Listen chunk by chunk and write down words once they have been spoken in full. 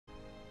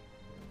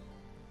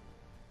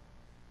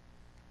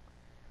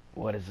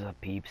What is up,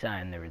 peeps?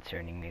 I'm the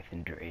returning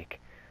Nathan Drake.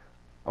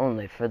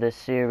 Only for this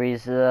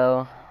series,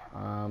 though.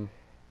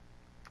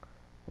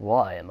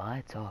 Why am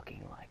I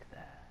talking like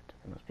that?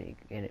 It must be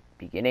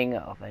beginning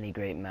of any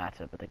great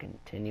matter, but the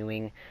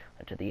continuing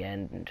unto the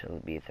end until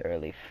it be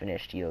thoroughly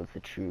finished yields the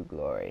true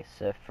glory.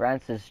 Sir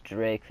Francis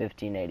Drake,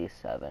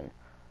 1587.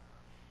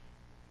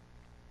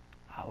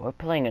 We're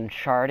playing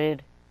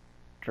Uncharted,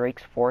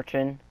 Drake's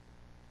Fortune.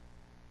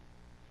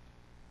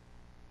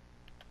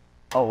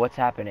 Oh, what's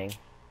happening?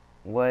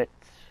 What?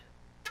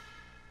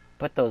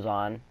 Put those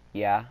on,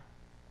 yeah.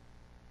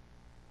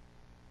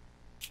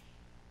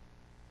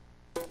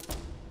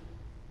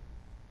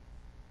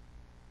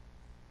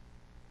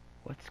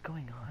 What's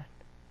going on?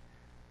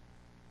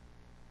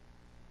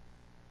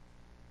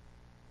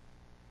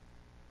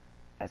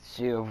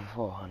 That's over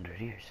 400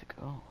 years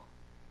ago.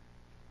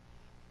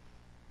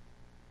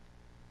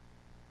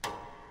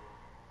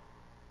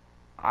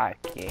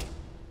 Okay.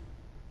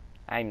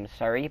 I'm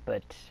sorry,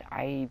 but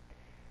I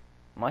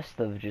must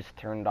have just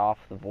turned off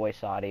the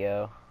voice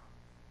audio.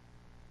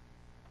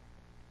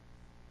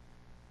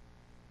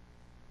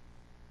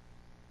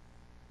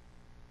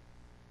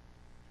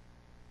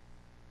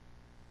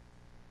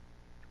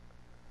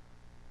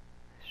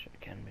 Sure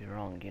can be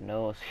wrong, you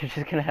know, so you're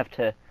just gonna have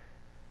to...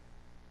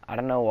 I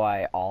don't know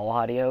why all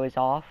audio is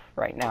off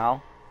right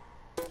now.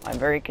 I'm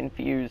very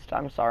confused.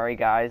 I'm sorry,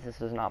 guys. This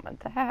is not meant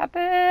to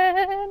happen.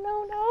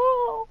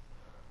 Oh,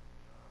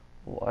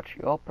 no. Watch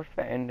your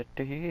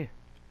profanity.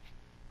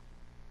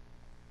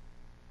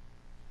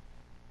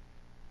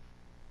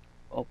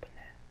 Open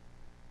that.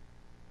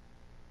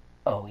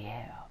 Oh,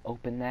 yeah.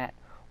 Open that.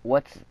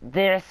 What's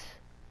this?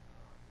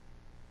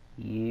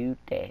 You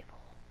devil.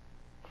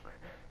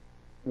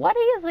 What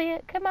is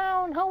it? Come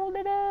on, hold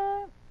it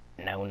up.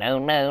 No, no,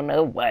 no,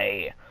 no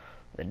way.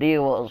 The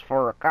deal was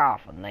for a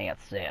coffin, that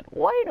said.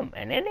 Wait a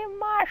minute, in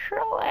my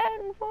show out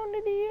in front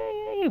of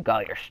the... You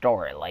got your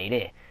story,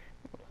 lady.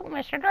 Look,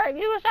 Mr. Drake,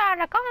 you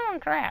signed a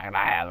contract.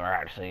 I have the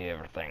right to see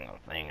everything I'm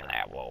thinking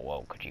that. Whoa,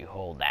 whoa, could you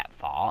hold that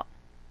thought?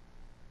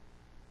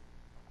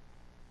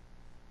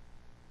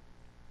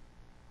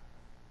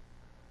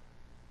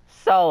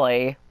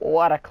 Sully,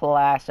 what a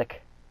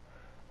classic.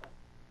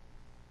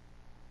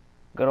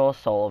 Good old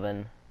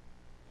Sullivan.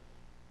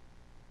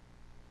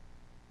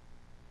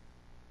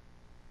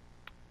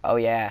 Oh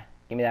yeah,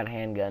 give me that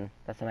handgun.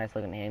 That's a nice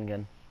looking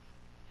handgun.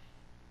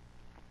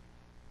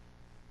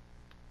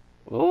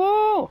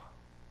 Ooh!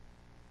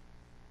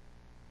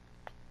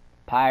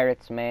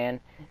 Pirates, man.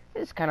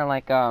 It's kind of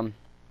like,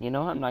 you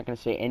know, I'm not going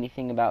to say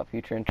anything about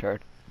future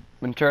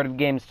Uncharted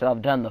games till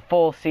I've done the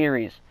full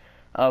series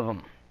of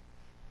them.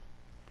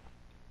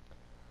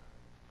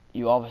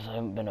 You obviously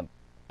haven't been a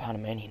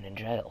Panamanian in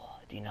jail.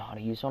 Do you know how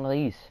to use one of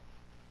these?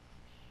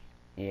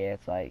 Yeah,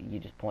 it's like, you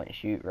just point and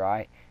shoot,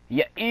 right?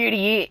 You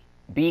idiot!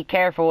 Be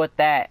careful with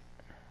that.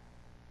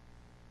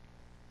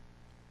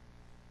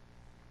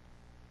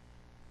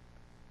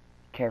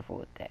 Careful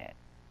with that,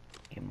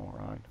 you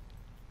moron.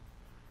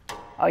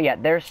 Oh yeah,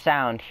 there's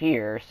sound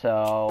here,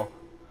 so...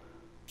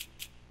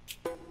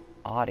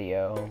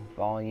 Audio,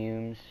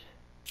 volumes...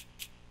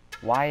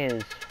 Why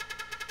is...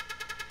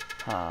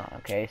 Huh,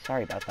 okay,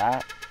 sorry about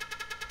that.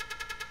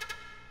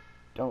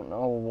 Don't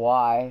know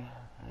why.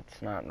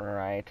 That's not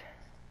right.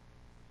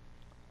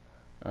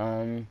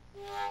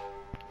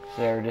 So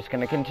we're just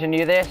gonna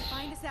continue this.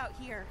 Find us out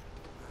here.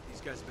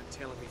 These guys have been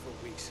tailing me for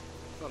weeks.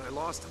 Thought I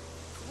lost them.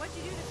 What'd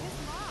you do to piss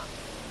them off?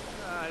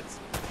 It's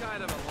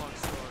kind of a long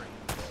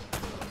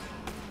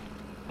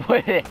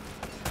story. Wait.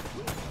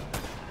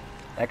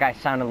 That guy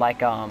sounded like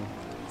These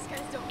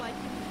guys don't like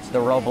you. the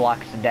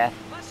Roblox death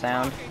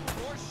sound.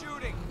 More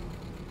shooting.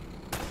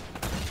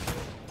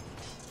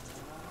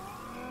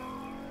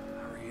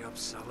 Hurry up,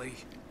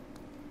 Sully.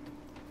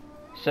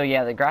 So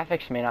yeah, the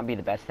graphics may not be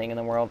the best thing in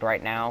the world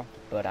right now,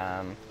 but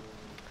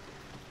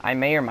I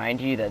may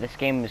remind you that this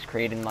game was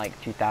created in like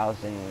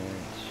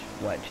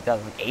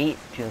 2008,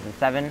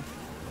 2007,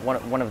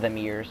 one of them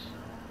years.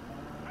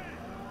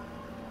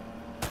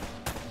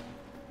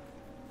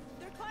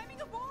 They're climbing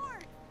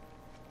aboard.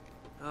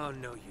 Oh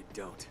no, you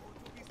don't.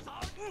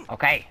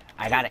 Okay,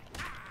 I got it.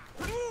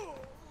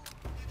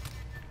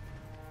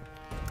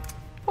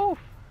 Oof.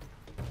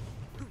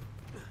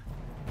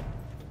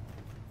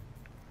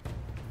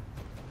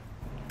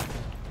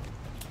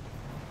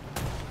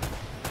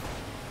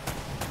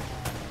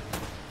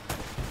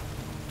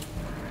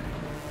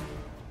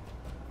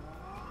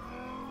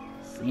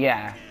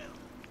 Yeah.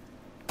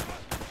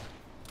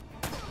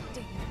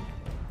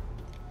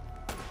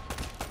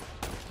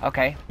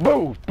 Okay.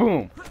 Boom!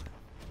 Boom!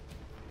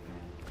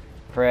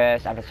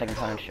 Press after second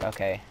punch.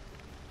 Okay.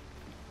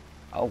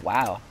 Oh,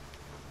 wow.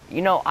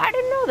 You know, I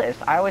didn't know this.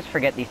 I always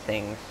forget these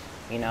things,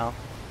 you know?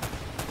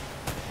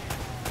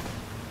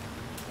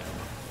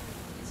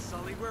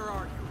 Sully, where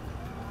are you?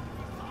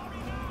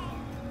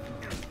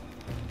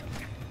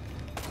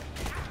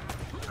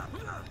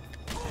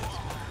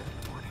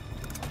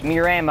 Give me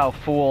your ammo,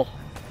 fool.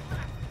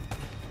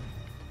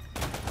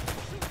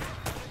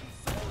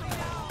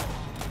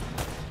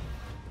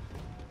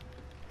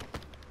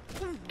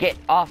 Get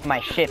off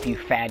my ship, you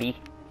fatty.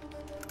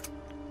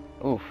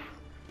 Oof.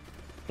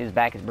 His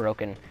back is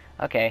broken.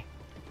 Okay.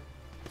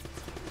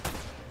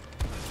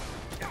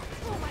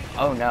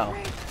 Oh no.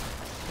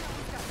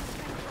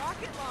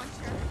 Rocket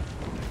launcher.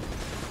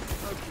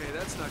 Okay,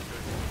 that's not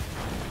good.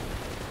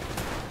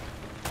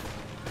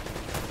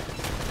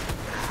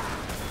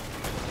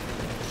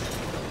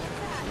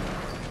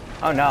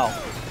 Oh no.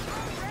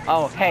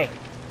 Oh, hey.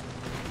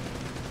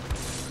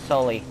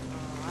 Sully.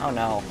 Oh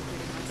no.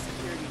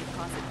 Security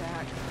deposit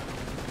back.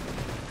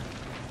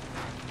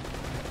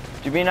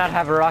 Do we not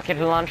have a rocket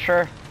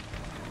launcher?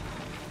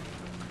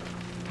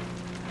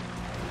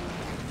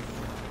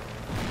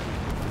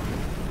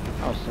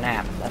 Oh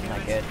snap, that's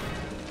not good.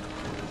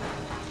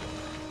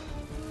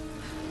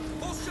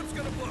 Whole ship's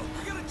gonna blow.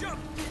 We gotta jump.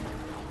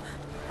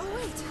 Oh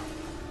wait.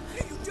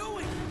 What are you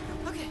doing?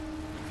 Okay.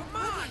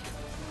 Come on.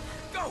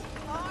 Go.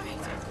 All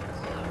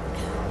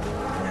right.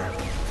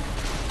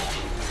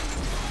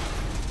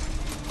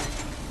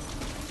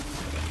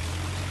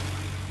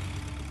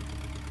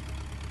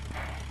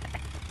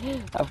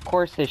 Of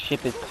course this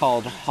ship is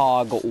called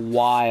Hog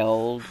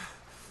Wild.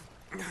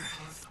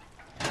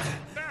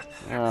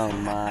 Oh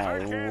my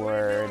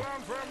word.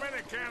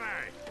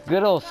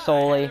 Good old I had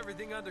Sully.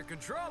 everything under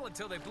control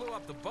until they blew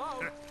up the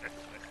boat.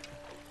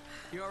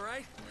 You all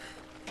right?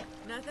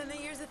 Nothing that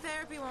years of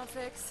therapy won't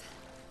fix.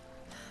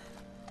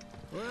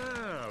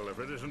 Well, if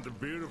it isn't the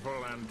beautiful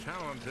and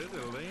talented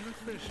Elena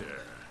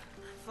Fisher.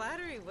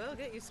 Flattery will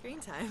get you screen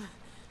time.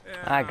 Yeah,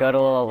 Ah, good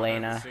old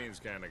behind the Elena. scenes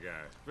kind of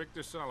guy.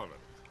 Victor Sullivan.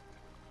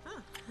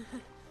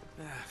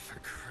 For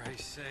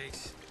Christ's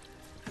sakes.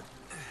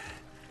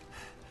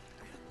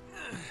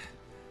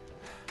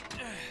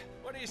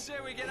 What do you say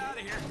we get out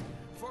of here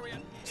before we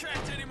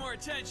attract any more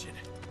attention?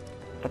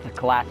 That's a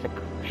classic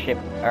ship,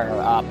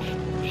 or,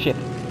 ship.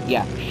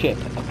 Yeah, ship,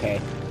 okay.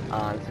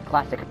 It's a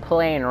classic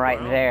plane right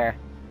Well. there.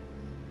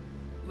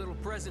 Little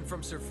present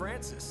from Sir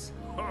Francis.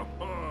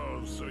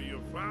 Oh, so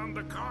you found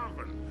the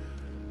coffin.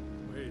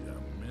 Wait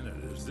a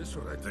minute, is this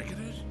what I think it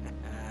is?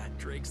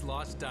 Drake's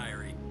lost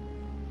diary.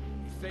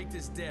 He faked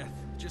his death,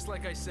 just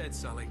like I said,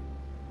 Sully.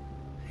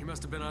 He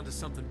must have been onto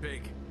something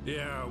big.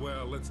 Yeah,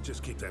 well, let's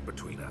just keep that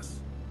between us.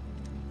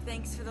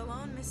 Thanks for the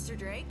loan, Mr.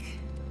 Drake.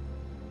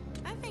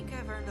 I think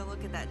I've earned a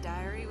look at that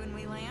diary when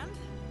we land.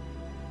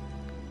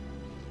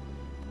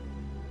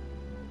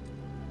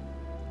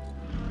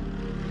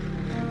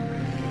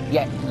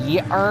 Yeah,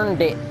 you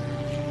earned it.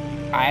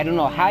 I don't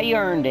know how you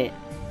earned it.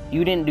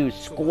 You didn't do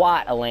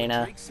squat,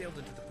 Elena. Drake sailed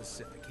into the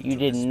Pacific. You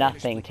did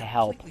nothing to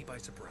help. By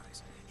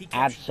surprise. He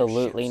captured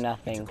Absolutely their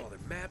ships. nothing. He took all their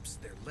maps,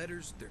 their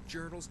letters, their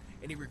journals,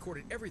 and he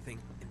recorded everything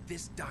in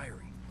this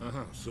diary.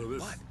 So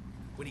this... But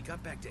when he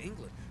got back to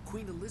England,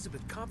 Queen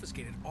Elizabeth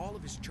confiscated all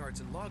of his charts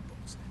and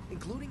logbooks,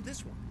 including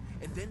this one,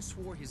 and then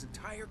swore his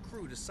entire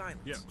crew to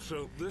silence. Yeah,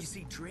 so You this...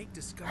 see, Drake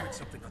discovered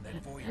something on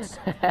that voyage,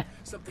 Sully.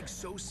 Something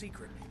so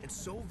secret and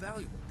so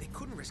valuable, they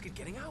couldn't risk it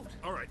getting out.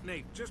 All right,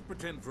 Nate, just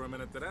pretend for a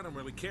minute that I don't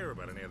really care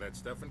about any of that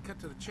stuff and cut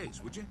to the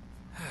chase, would you?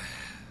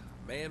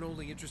 Man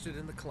only interested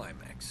in the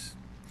climax.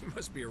 He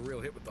must be a real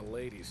hit with the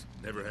ladies.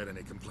 Never had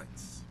any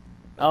complaints.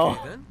 Oh.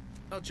 Okay, then.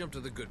 I'll jump to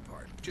the good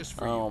part, just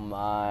for Oh you.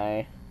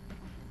 my.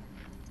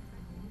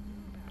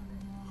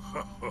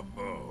 Ho, ho,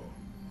 ho.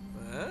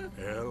 Huh?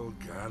 El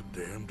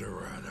goddamn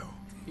Dorado.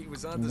 He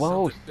was on to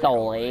Whoa, something big, all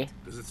Sully.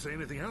 right. Does it say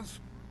anything else?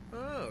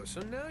 Oh,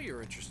 so now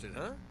you're interested,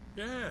 huh?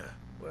 Yeah.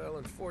 Well,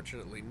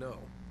 unfortunately, no.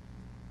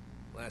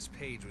 Last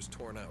page was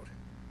torn out.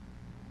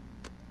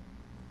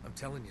 I'm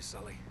telling you,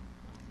 Sully.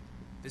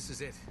 This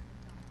is it.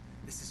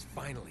 This is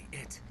finally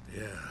it.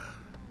 Yeah.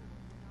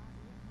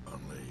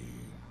 Only...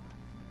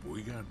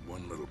 we got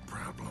one little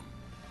problem.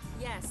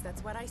 Yes,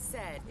 that's what I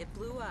said. It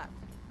blew up.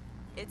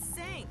 It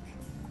sank.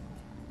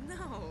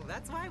 No,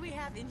 that's why we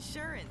have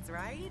insurance,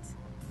 right?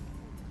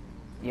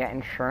 Yeah,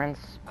 insurance.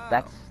 Oh.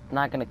 That's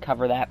not gonna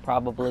cover that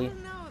probably.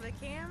 Oh, no, the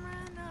camera?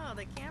 No,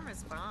 the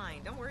camera's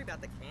fine. Don't worry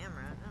about the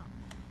camera. No.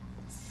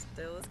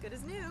 Still as good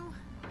as new.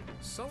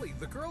 Sully,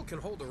 the girl can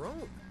hold her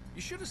own.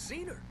 You should have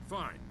seen her.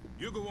 Fine.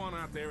 You go on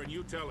out there and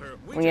you tell her...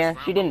 we Well, yeah,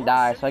 just she found the didn't lost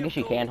die, city so I of guess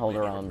she gold. can hold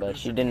her We own, never but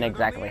produced she a didn't cat on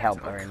exactly the help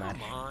Avatar. very much.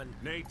 Come on.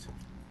 Nate,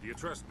 do you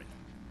trust me?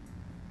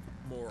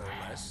 More or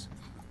less.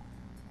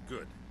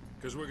 Good.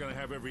 Because we're gonna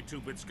have every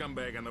two-bit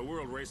scumbag in the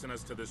world racing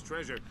us to this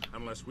treasure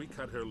unless we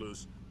cut her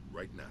loose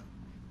right now.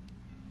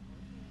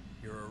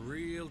 You're a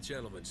real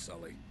gentleman,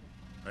 Sully.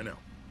 I know.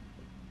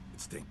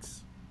 It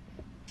stinks.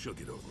 She'll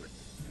get over it.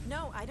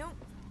 No, I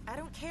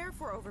don't care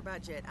for over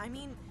budget. I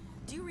mean,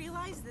 do you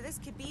realize that this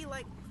could be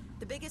like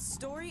the biggest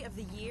story of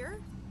the year?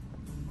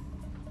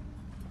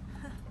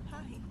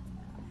 Hi.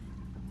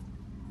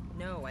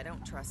 No, I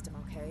don't trust him,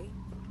 okay?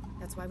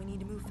 That's why we need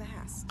to move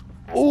fast.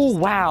 Oh Just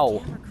wow.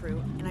 get the camera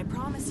crew, and I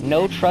promise you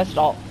No that- trust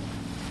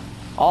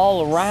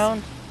all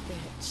around.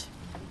 Bitch.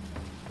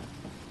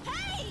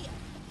 Hey!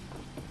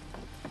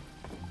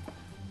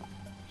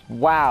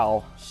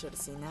 Wow. Should have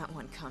seen that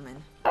one coming.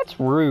 That's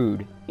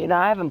rude. You know,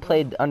 I haven't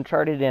played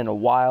Uncharted in a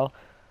while.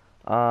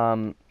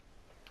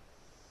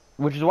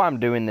 Which is why I'm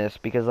doing this,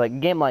 because like a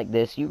game like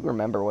this, you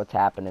remember what's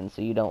happening,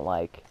 so you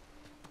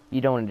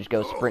don't just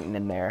go sprinting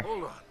in there.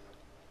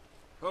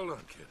 Hold on,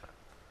 kid.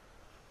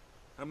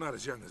 I'm not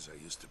as young as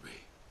I used to be.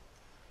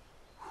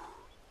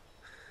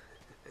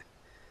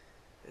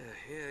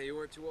 Yeah, you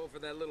weren't too old for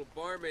that little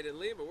barmaid in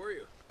Lima, were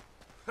you?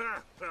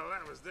 Ha! Well,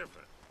 that was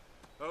different.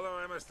 Although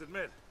I must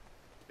admit,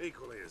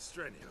 equally as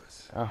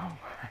strenuous. Oh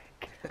my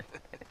god.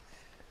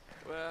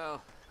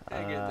 Well,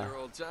 hang in there,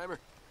 old-timer.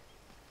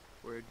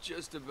 We're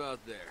just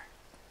about there.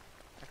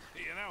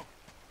 You know,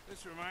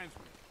 this reminds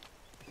me.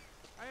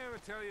 I ever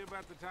tell you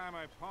about the time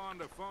I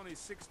pawned a phony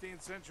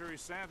 16th century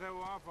Santa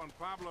off on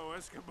Pablo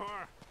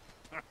Escobar?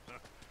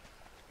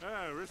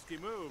 Risky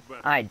move,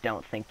 but... I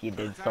don't think you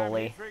did,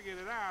 Sully. By the time he figured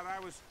it out, I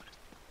was...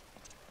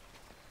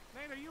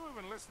 Nate, are you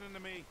even listening to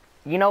me?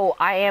 You know,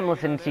 I am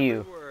listening to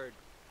you.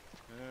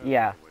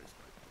 Yeah.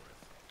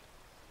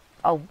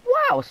 Oh,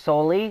 wow,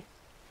 Sully.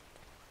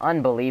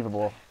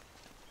 Unbelievable.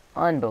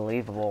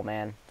 Unbelievable,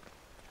 man.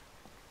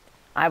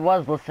 I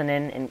was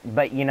listening,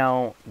 but, you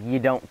know, you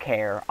don't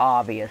care,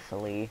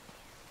 obviously.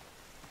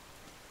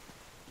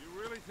 You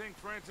really think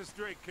Francis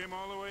Drake came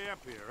all the way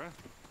up here, huh?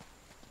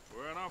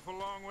 We're an awful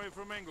long way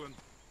from England.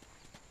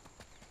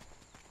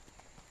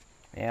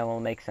 Yeah, well,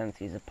 it makes sense.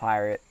 He's a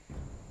pirate.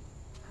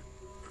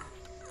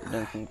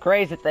 Doing some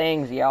crazy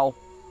things, yo.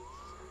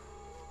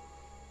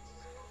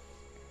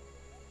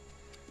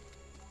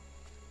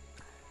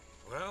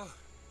 Well?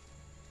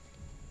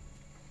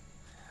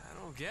 I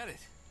don't get it.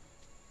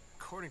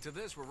 According to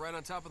this, we're right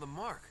on top of the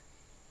mark.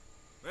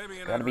 Maybe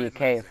you're Gotta not be a reading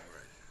cave. everything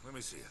right. Let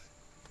me see it.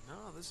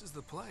 No, this is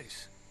the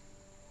place.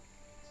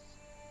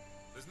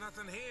 There's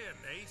nothing here,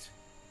 Nate.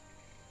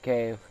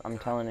 Cave, I'm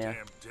telling you.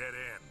 Damn dead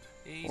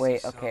end. Easy,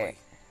 Wait, Sully. okay.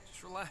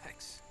 Just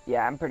relax.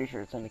 Yeah, I'm pretty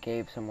sure it's in the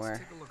cave Let's somewhere.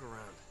 take a look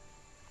around.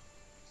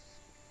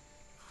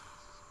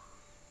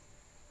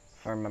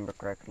 If I remember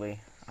correctly.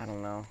 I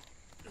don't know.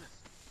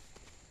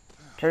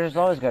 Treasure's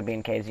always gotta be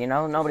in caves, you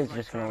know? Nobody's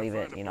just gonna leave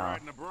it, you know,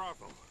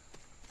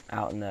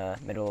 out in the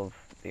middle of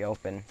the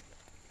open.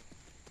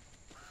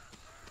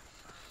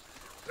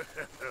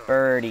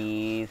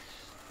 Birdies.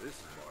 This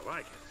is more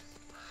like it.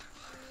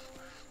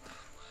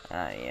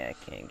 Yeah, I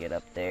can't get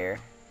up there.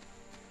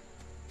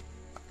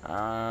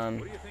 What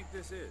do you think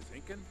this is,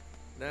 Incan?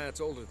 Nah, it's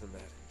older than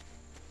that.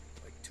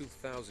 Like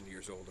 2,000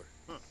 years older.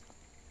 Huh.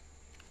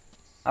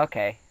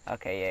 Okay,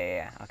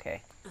 yeah,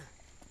 okay.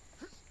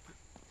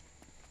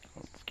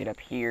 Let's get up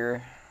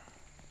here.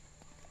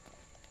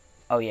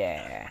 Oh,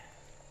 yeah.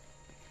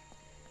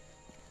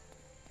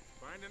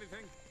 Find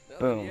anything?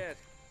 Nothing Boom. yet.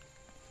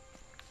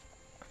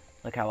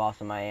 Look how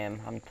awesome I am.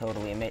 I'm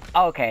totally amazing.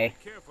 Oh, okay.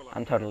 Be careful out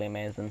I'm totally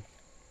amazing.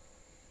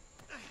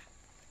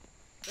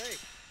 Hey,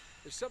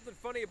 there's something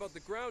funny about the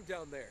ground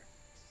down there.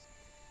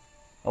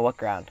 Oh, what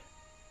ground?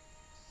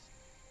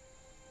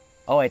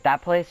 Oh, wait,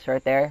 that place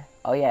right there?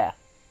 Oh, yeah.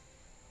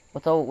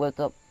 What's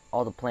up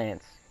all the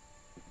plants?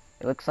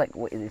 It looks like,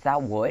 is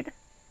that wood?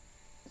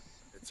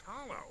 It's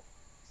hollow.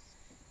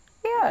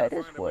 Yeah, it Gotta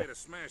is find a way wood. to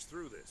smash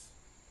through this.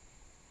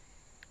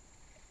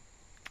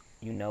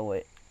 You know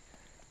it.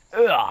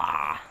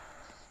 Ugh.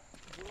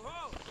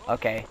 Whoa!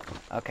 Okay.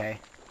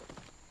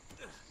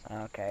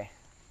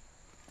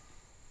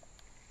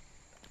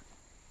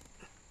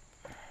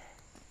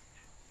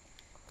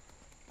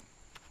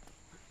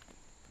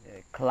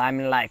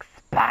 Climbing like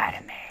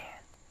Spider-Man.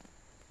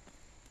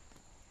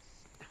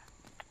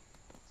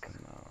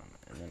 Come on.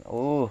 And then,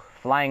 oh,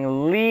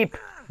 flying leap.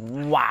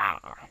 Wow.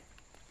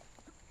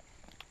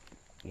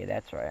 Yeah,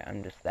 that's right.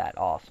 I'm just that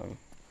awesome.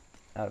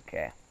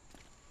 Okay.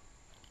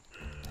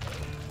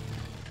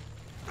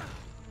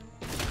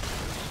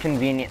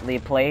 Conveniently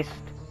placed.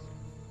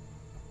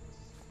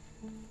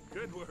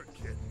 Good work,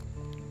 kid.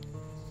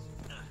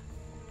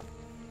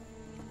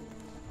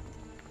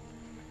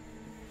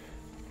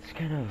 It's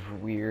kind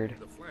of weird.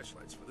 The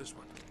flashlights for this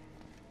one.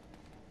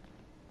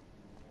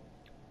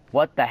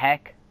 What the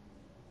heck?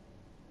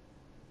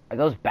 Are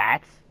those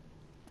bats?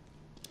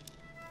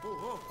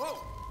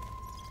 Oh!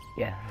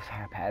 Yeah, those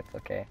are bats,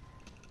 okay.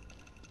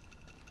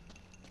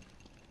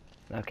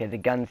 Okay, the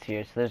gun's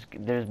here, so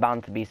there's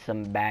bound to be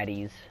some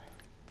baddies.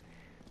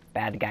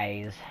 Bad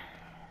guys.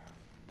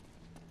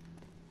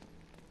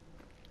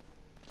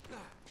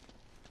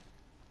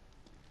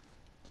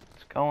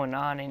 What's going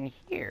on in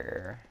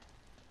here?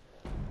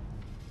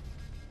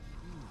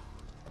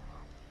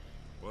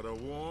 What a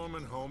warm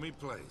and homey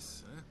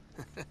place,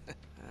 huh?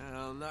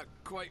 Well, not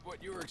quite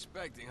what you were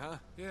expecting, huh?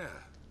 Yeah.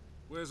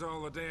 Where's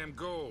all the damn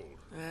gold?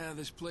 Yeah,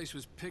 this place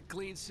was picked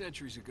clean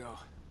centuries ago.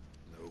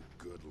 No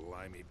good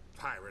limey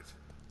pirate.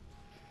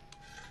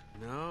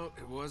 No,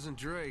 it wasn't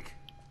Drake.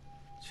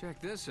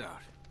 Check this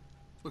out.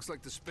 Looks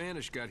like the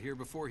Spanish got here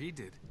before he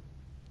did.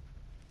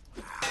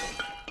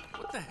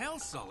 What the hell,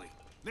 Sully?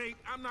 Nate,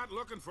 I'm not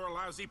looking for a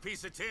lousy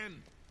piece of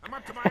tin. I'm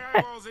up to my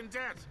eyeballs in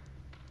debt.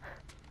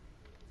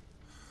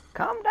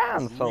 Calm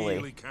down, Sully.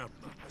 Really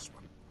counting on this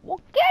one. Well,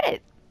 get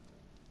it!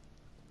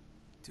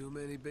 Too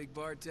many big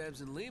bar tabs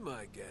in Lima,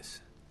 I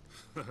guess.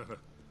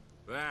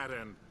 That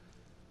and,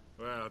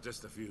 well,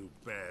 just a few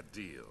bad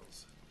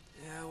deals.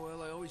 Yeah,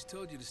 well, I always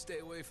told you to stay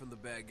away from the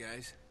bad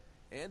guys.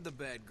 And the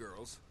bad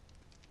girls.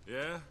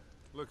 Yeah?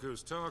 Look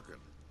who's talking.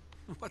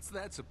 What's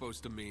that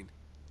supposed to mean?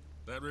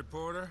 That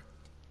reporter?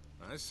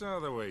 I saw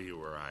the way you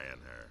were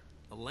eyeing her.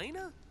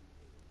 Elena?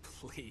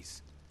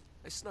 Please.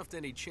 I snuffed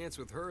any chance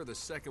with her the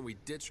second we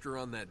ditched her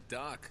on that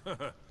dock.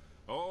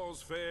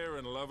 All's fair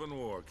in love and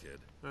war, kid.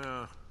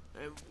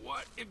 And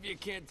what if you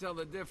can't tell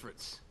the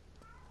difference?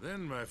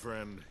 Then, my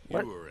friend,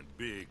 What? you were in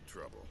big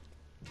trouble.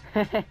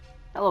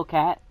 Hello,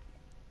 cat.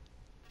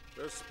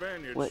 Those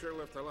Spaniards sure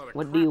left a lot of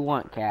What do you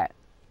want, cat?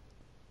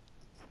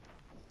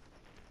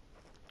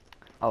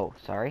 Oh,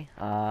 sorry.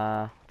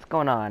 What's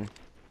going on?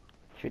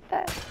 Shoot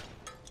that?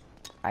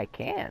 I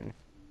can.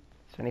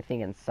 Is there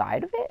anything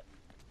inside of it?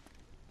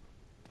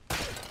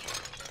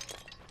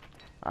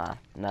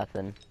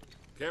 Nothing.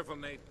 Careful,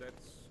 Nate.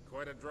 That's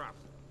quite a drop.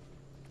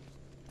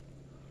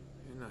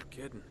 You're not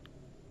kidding.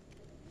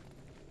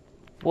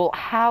 Well,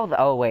 how the...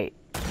 Oh, wait.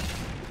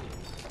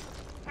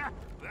 Ha,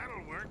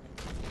 that'll work.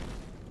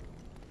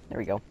 There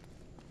we go.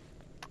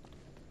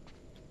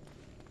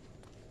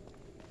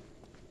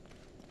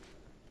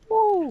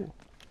 Woo!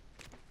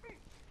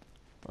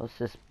 What's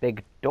this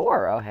big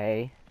door? Oh,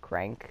 hey.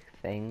 Crank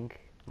thing.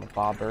 I'm a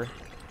bobber.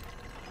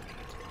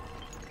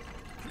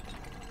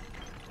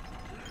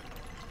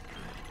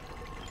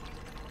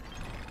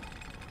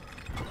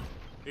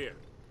 Here,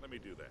 let me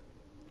do that.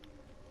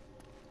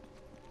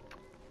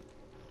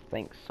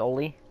 Thanks,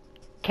 Sully.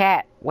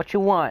 Cat, what you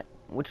want?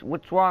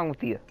 What's wrong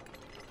with you?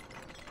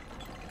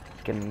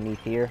 Let's get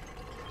underneath here.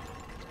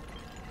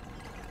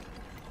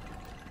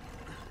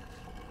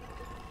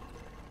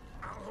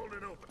 I'll hold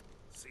it open.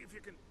 See if you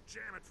can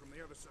jam it from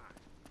the other side.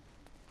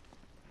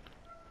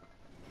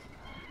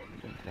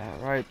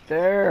 That right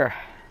there.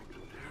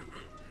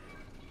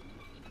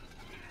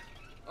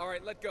 All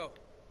right, let go.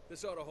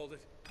 This ought to hold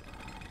it.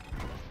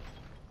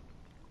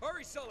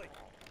 Hurry, Sully!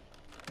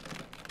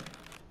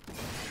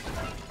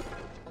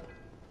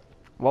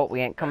 Well,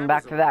 we ain't coming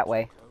back to that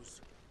way.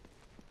 Close.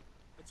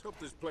 Let's hope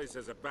this place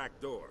has a back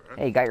door, huh?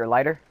 Hey, you got your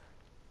lighter?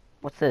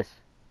 What's this?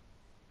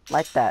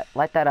 Light that.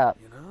 Light that up.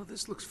 You know,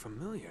 this looks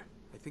familiar.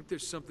 I think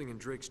there's something in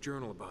Drake's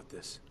journal about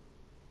this.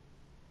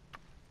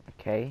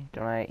 Okay,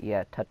 don't I...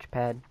 Yeah,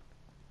 touchpad.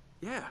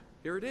 Yeah,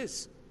 here it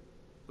is.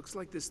 Looks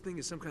like this thing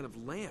is some kind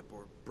of lamp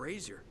or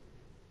brazier.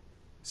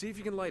 See if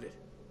you can light it.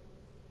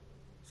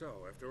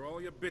 So, after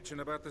all your bitching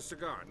about the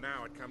cigar,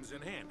 now it comes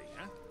in handy,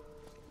 huh?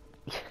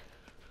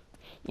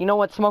 You know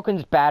what?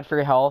 Smoking's bad for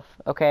your health,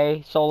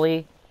 okay,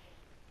 Sully?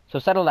 So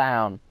settle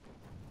down.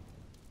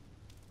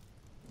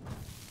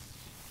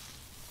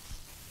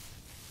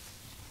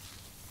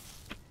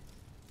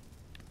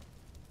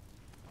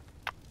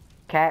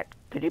 Cat,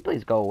 could you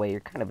please go away? You're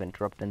kind of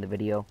interrupting the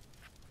video.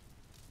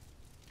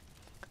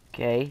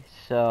 Okay,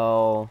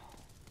 so...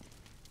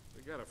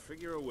 We gotta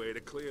figure a way to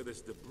clear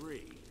this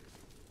debris.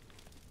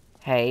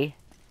 Hey.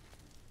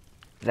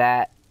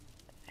 That...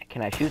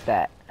 Can I shoot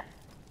that?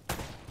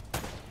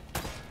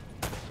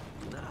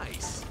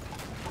 Nice.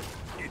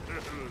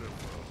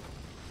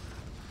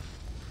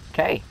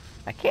 Okay,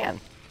 I can.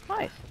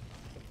 Nice.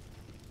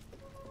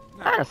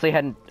 Honestly,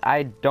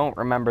 I don't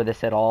remember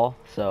this at all,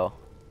 so...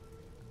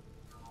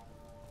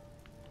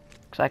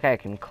 Looks like I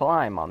can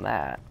climb on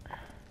that.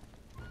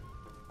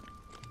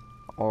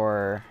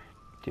 Or...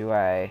 Do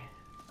I...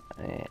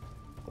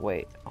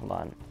 wait, hold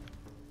on.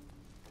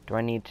 Do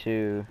I need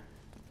to...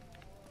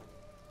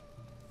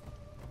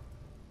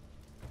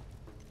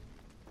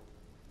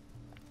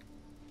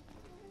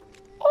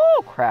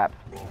 Oh, crap.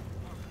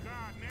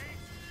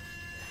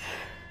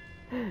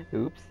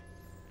 Oops.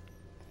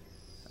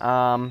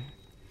 Huh.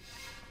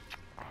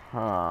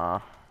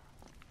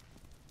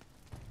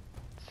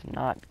 Let's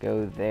not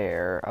go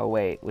there. Oh,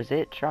 wait. Was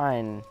it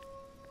trying...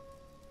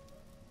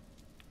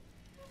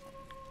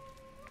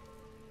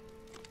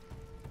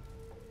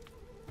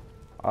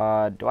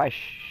 do I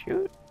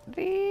shoot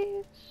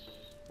these?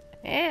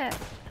 Eh.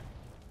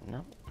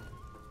 No.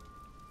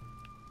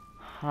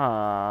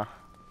 Huh.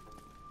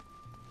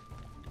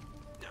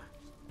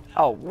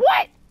 Oh,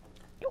 what?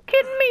 You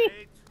kidding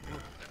me?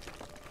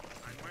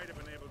 I might have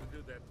been able to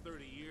do that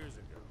 30 years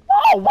ago.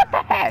 Oh, what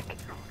the heck?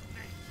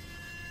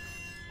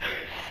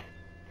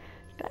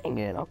 Dang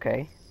it,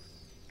 okay.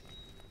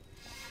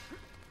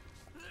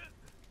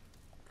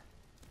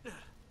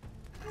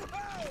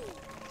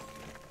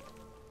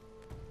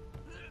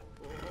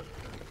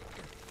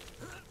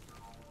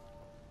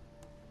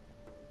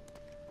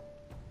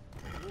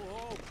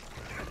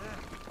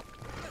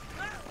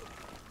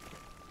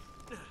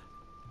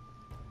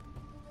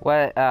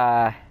 What,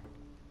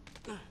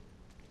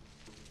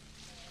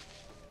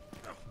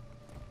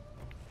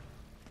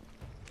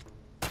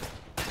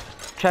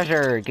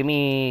 treasure,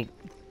 gimme.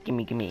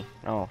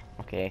 Oh,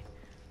 okay.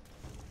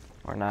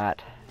 Or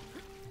not.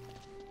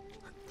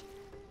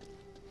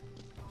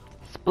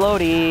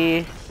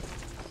 Explodey!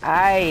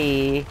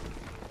 Aye!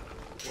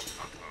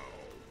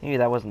 Maybe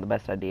that wasn't the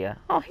best idea.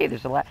 Oh, hey,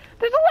 there's a ladder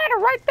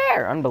right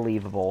there!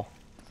 Unbelievable.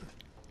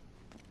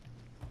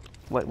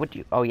 What do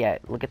you... Oh, yeah,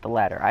 look at the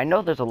ladder. I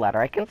know there's a ladder.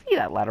 I can see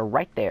that ladder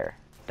right there.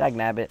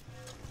 Dagnabbit.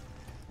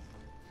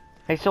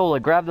 Hey,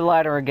 Sola, grab the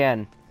ladder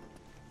again.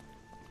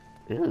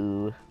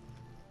 Ooh.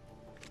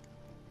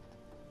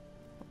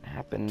 What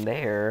happened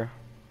there?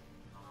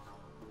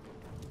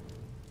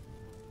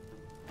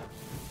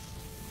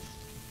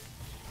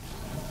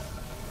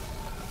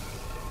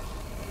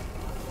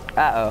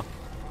 Uh-oh.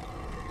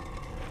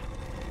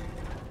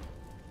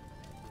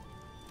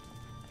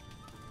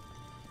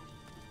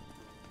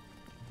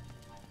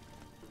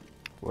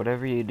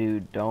 Whatever you do,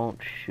 don't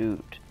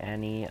shoot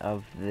any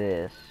of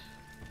this.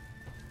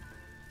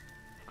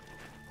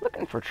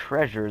 Looking for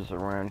treasures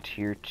around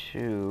here,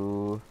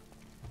 too.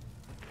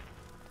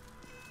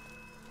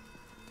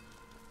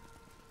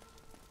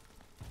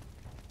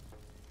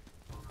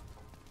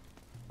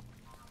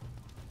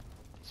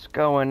 What's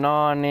going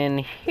on in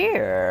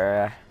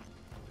here?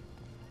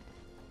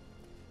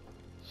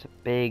 It's a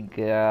big,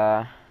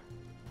 what's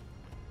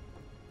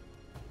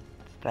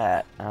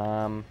that?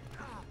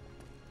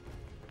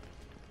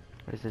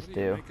 What does this What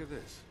do you do? make of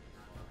this?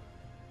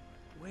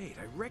 Wait,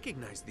 I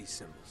recognize these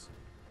symbols.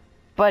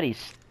 Buddy,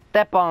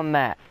 step on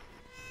that.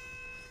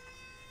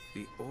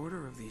 The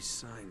order of these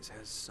signs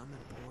has some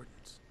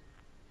importance.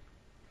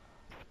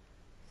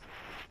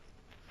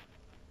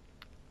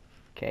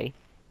 Okay.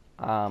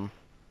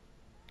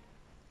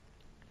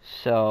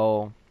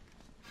 So...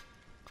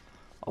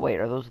 Oh, wait,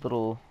 are those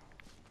little...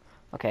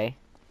 Okay.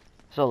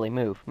 Slowly,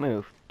 move,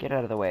 move. Get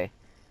out of the way.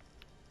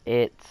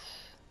 It's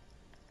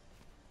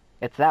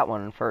that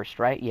one first,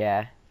 right?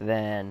 Yeah.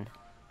 Then...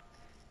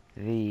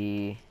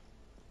 The...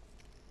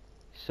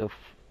 So,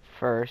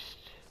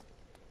 first...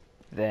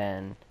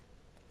 Then...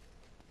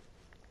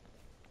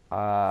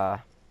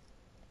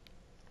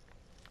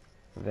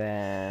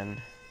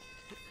 Then...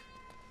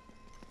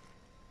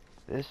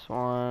 This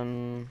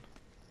one...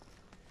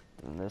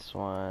 Then this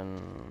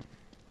one...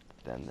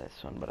 Then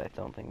this one, but I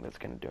don't think that's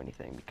gonna do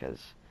anything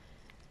because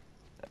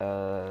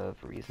of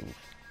reasons.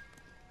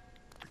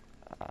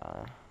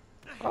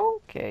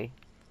 Okay.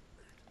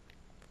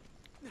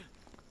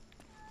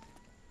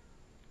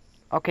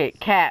 Okay,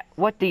 cat,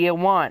 what do you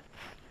want?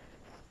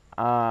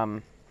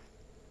 Okay,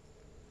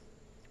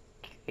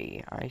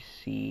 I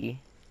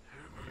see.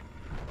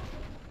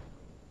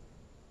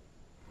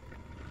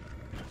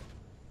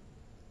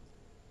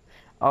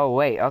 Oh,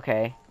 wait,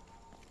 okay.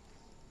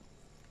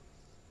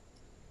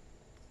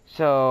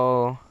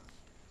 So,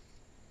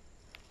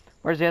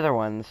 where's the other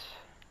ones?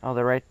 Oh,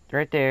 they're right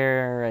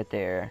there, right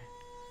there.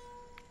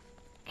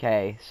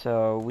 Okay,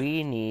 so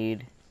we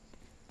need,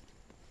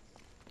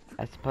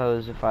 I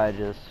suppose if I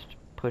just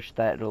push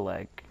that to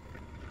like,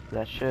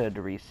 that should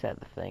reset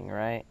the thing,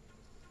 right?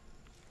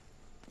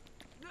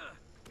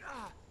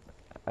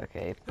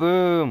 Okay,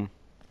 boom!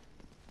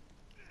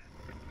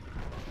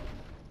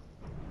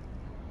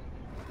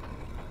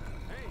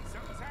 Hey,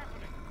 something's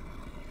happening.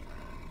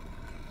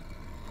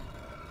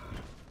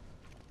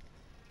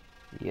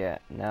 Yeah,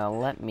 now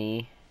let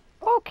me...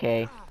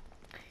 Okay.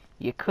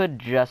 You could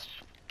just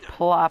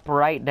plop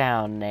right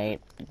down,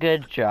 Nate.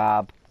 Good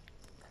job.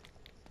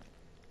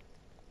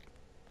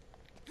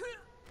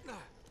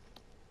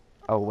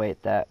 Oh,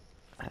 wait, that...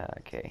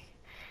 Okay.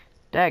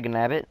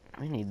 Dagnabbit,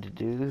 we need to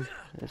do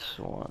this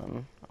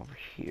one over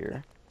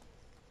here.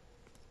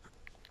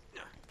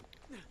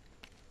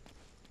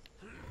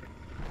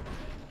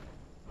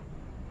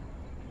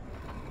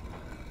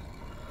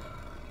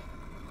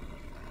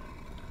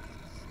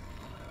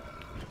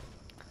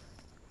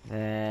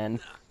 Then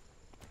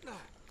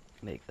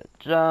make the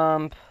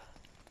jump.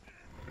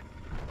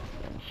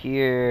 And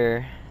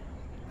here.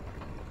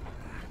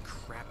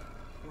 Crap.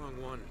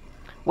 Wrong one.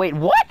 Wait,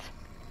 what?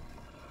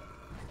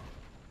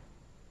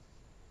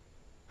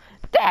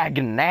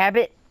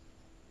 Dagnabbit!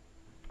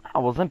 I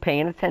wasn't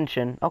paying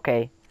attention.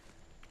 Okay.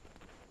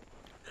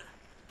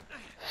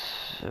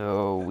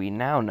 So we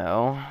now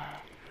know.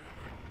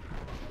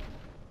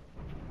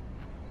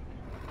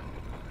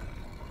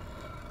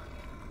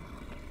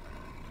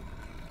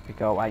 We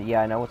go.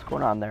 Yeah, I know what's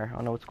going on there.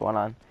 I know what's going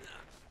on.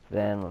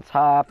 Then let's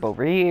hop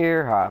over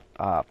here. Hop,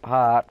 hop,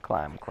 hop.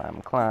 Climb,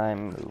 climb,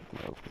 climb. Move,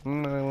 move,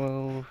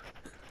 move.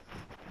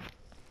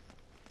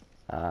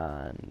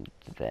 And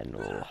then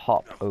we'll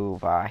hop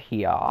over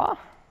here.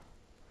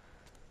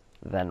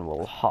 Then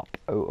we'll hop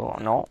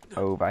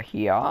over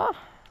here.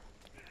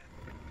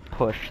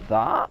 Push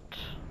that.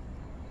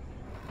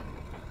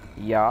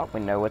 Yeah, we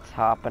know what's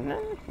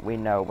happening. We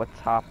know what's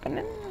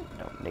happening.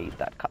 Don't need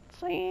that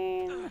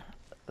cutscene.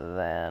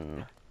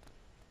 Then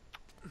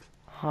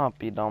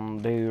hoppy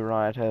dum do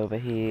right over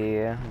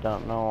here.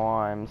 Don't know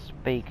why I'm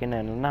speaking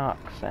in an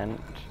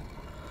accent.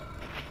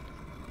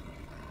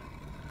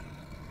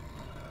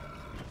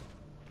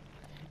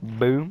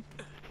 Boom.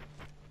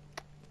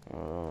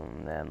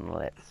 And then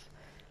let's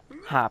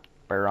hop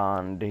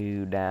on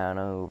do down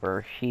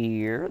over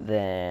here.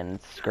 Then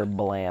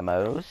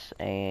skerblamos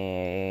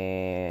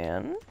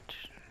and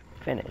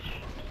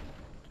finished.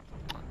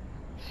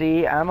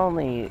 See, I'm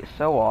only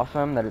so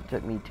awesome that it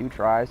took me 2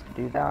 tries to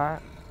do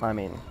that. I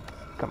mean,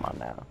 come on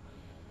now.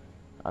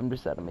 I'm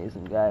just that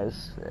amazing,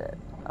 guys.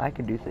 I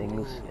can do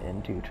things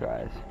in 2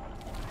 tries.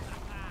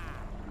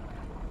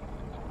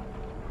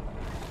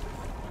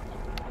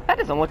 That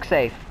doesn't look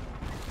safe.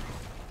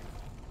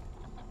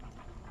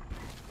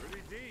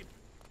 Pretty deep.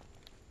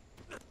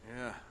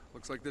 Yeah,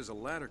 looks like there's a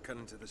ladder cut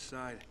into the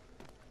side.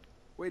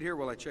 Wait here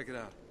while I check it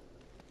out.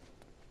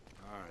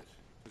 All right.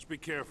 Just be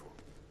careful.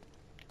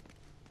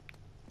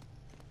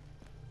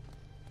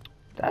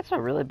 That's a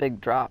really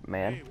big drop,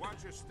 man. Hey,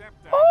 watch your step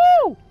down.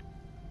 Oh!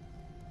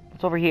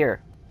 What's over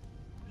here?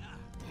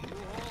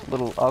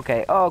 Little,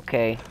 okay,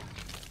 okay.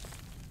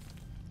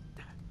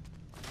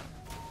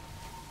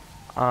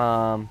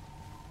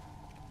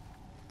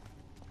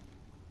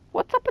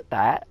 What's up with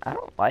that? I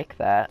don't like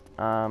that.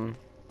 Let's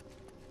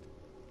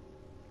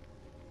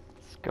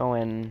go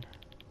in.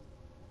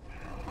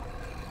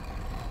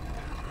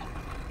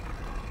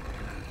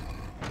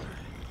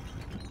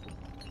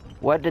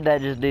 What did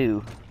that just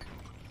do?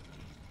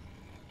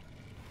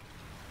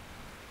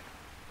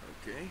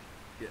 Okay,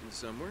 getting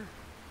somewhere.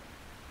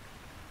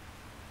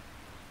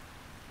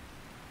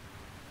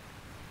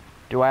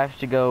 Do I have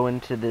to go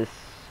into this?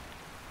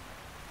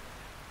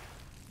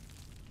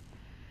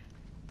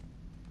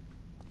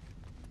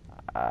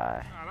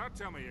 Now, don't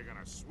tell me you're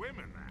gonna swim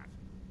in that.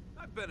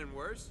 I've been in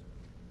worse.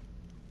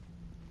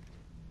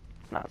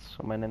 Not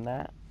swimming in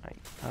that.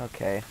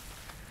 Okay.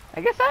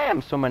 I guess I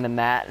am swimming in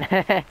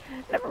that.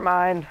 Never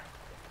mind.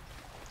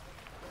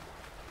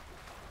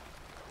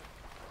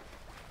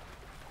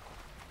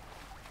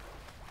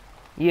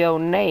 Yo,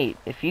 Nate,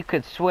 if you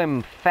could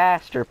swim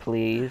faster,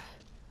 please.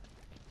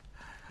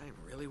 I'm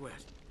really wet.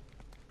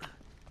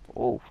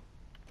 Oh,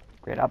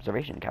 great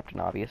observation, Captain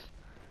Obvious.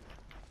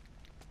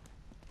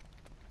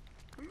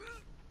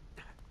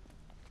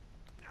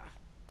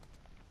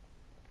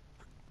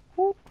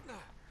 Whoop. There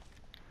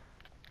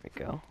we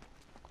go.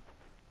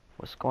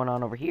 What's going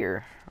on over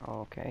here?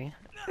 Okay.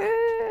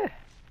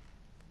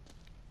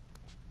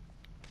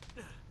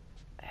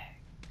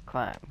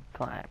 Climb,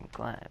 climb,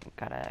 climb.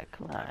 Gotta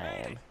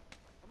climb.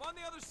 I'm on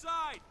the other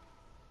side.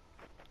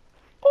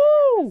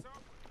 Ooh!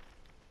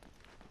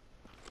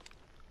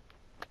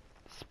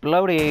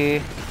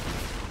 Explodey.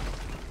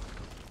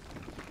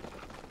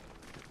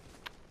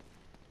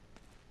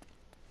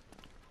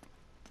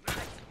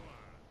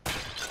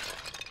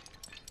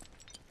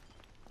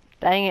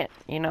 Dang it.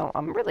 You know,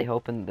 I'm really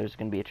hoping there's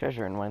gonna be a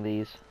treasure in one of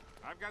these.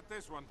 I've got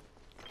this one.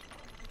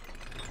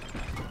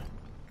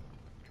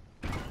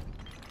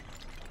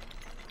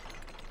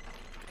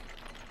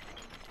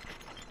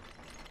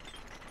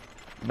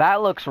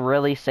 That looks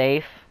really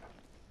safe.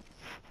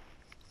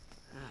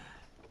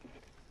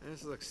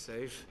 This looks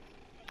safe.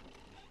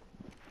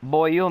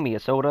 Boy, you owe me a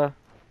soda.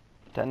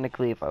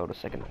 Technically, if I would have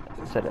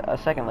said a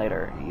second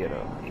later, you'd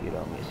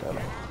owe me a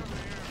soda.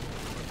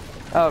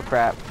 Oh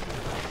crap!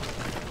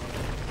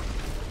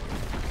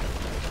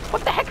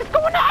 What the heck is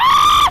going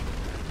on?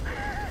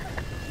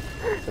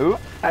 Oop!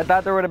 I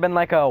thought there would have been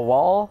like a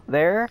wall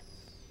there.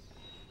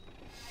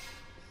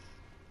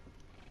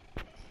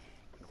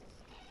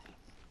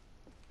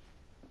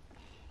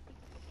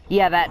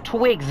 Yeah, that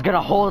twig's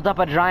gonna hold up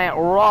a giant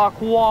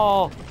rock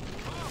wall.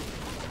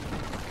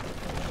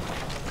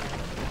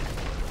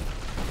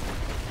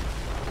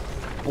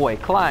 Boy,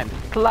 climb,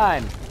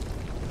 climb,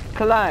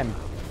 climb.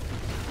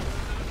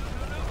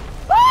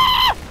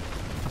 Ah!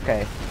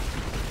 Okay.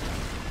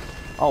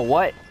 Oh,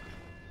 what?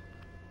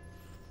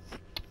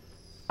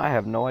 I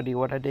have no idea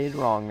what I did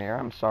wrong there.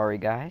 I'm sorry,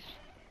 guys.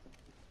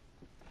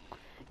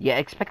 Yeah,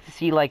 expect to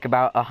see like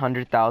about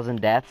 100,000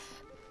 deaths.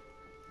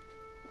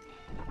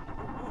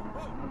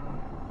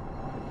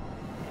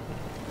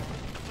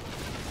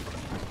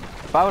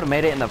 If I would have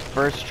made it in the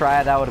first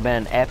try, that would have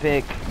been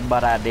epic,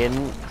 but I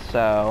didn't,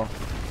 so...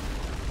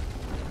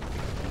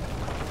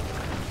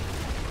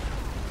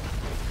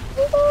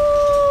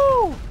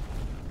 Woo!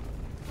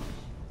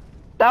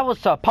 That was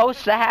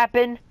supposed to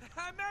happen?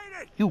 I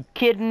made it. You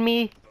kidding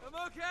me? I'm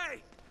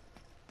okay.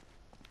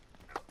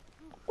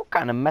 What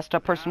kind of messed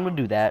up person would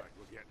do that? Looks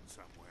like we're getting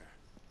somewhere.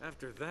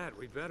 After that,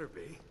 we better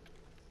be.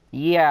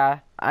 Yeah,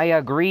 I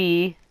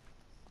agree.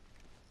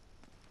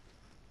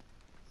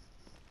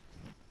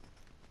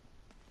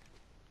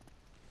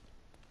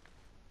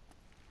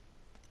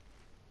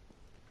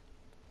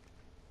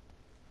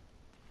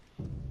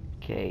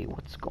 Okay,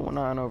 what's going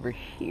on over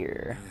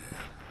here?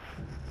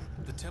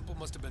 The temple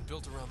must have been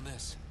built around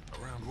this.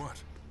 Around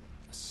what?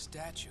 A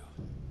statue.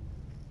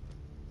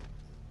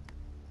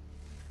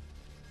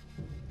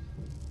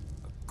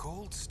 A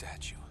gold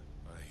statue.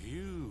 A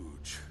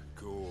huge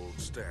gold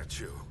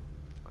statue.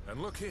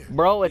 And look here.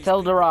 Bro, it's These El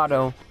people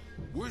Dorado. are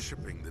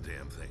worshipping the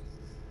damn thing.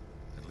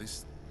 At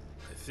least,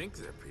 I think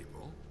they're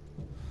people.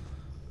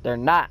 They're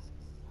not.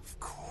 Of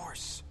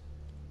course.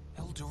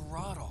 El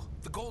Dorado.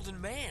 The Golden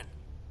Man.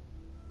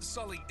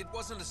 Sully, it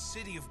wasn't a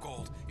city of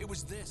gold. It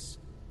was this.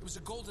 It was a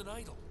golden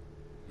idol.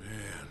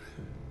 Man,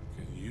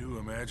 can you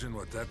imagine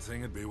what that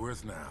thing would be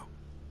worth now?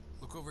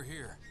 Look over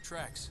here.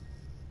 Tracks.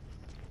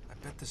 I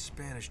bet the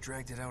Spanish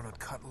dragged it out on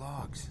cut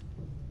logs.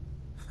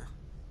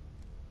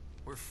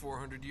 We're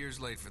 400 years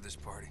late for this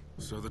party.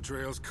 So the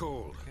trail's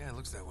cold. Yeah, it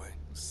looks that way.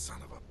 Son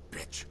of a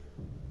bitch.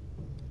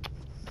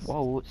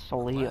 Whoa,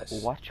 Sully,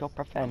 Unless- watch your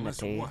Unless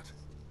profanity. what?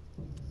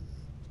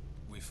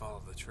 We we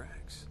follow the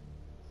tracks.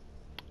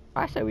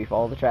 I say we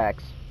follow the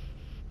tracks.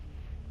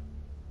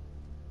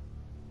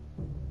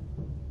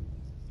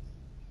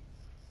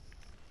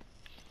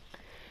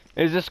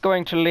 Is this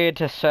going to lead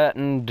to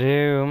certain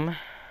doom?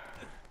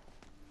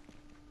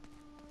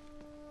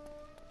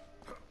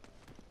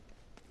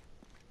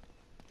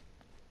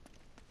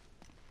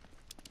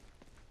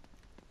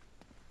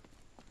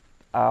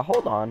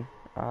 Hold on.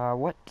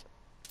 What?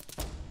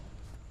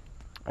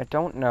 I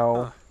don't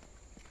know. Huh.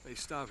 They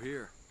stop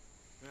here.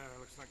 Yeah, it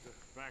looks like the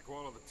back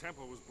wall of the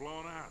temple was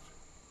blown out.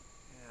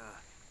 Yeah.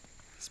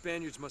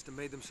 Spaniards must have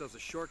made themselves a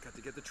shortcut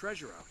to get the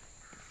treasure out.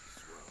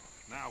 Swell.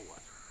 Now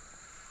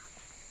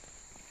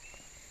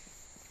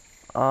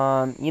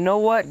what? You know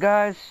what,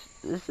 guys?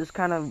 This has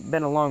kind of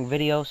been a long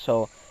video,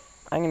 so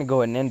I'm gonna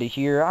go ahead and end it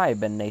here. I've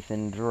been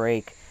Nathan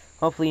Drake.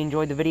 Hopefully you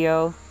enjoyed the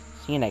video.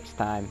 See you next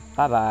time.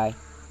 Bye-bye.